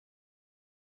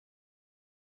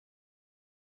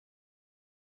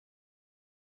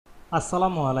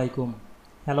Assalamu Walaikum.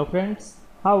 Hello friends,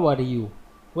 how are you?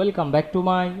 Welcome back to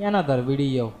my another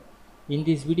video. In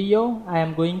this video, I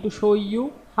am going to show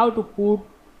you how to put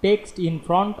text in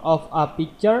front of a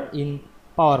picture in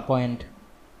PowerPoint.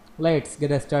 Let's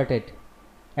get started.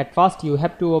 At first, you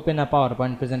have to open a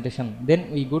PowerPoint presentation.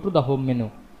 Then we go to the home menu.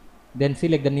 Then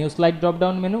select the new slide drop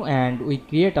down menu and we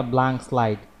create a blank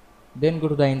slide. Then go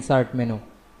to the insert menu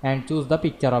and choose the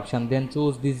picture option. Then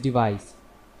choose this device.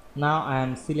 Now I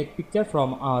am select picture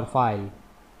from our file.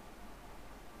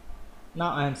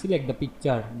 Now I am select the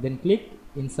picture, then click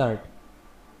insert.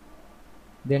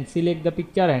 Then select the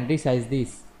picture and resize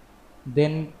this.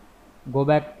 Then go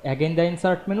back again the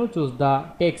insert menu, choose the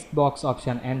text box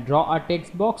option and draw a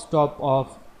text box top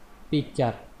of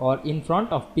picture or in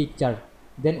front of picture.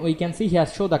 Then we can see here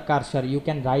show the cursor. You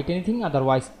can write anything,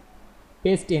 otherwise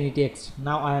paste any text.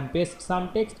 Now I am paste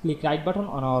some text, click right button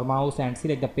on our mouse and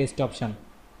select the paste option.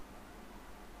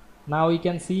 Now you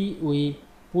can see we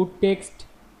put text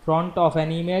front of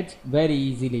an image very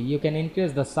easily. You can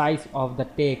increase the size of the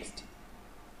text.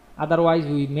 Otherwise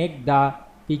we make the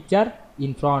picture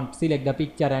in front. Select the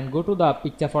picture and go to the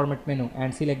picture format menu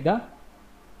and select the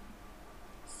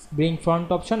bring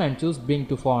front option and choose bring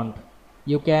to front.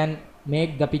 You can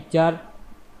make the picture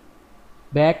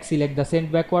back, select the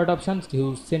send backward option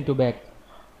to send to back.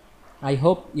 I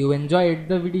hope you enjoyed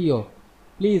the video.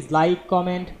 Please like,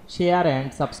 comment, share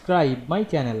and subscribe my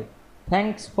channel.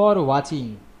 Thanks for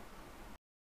watching.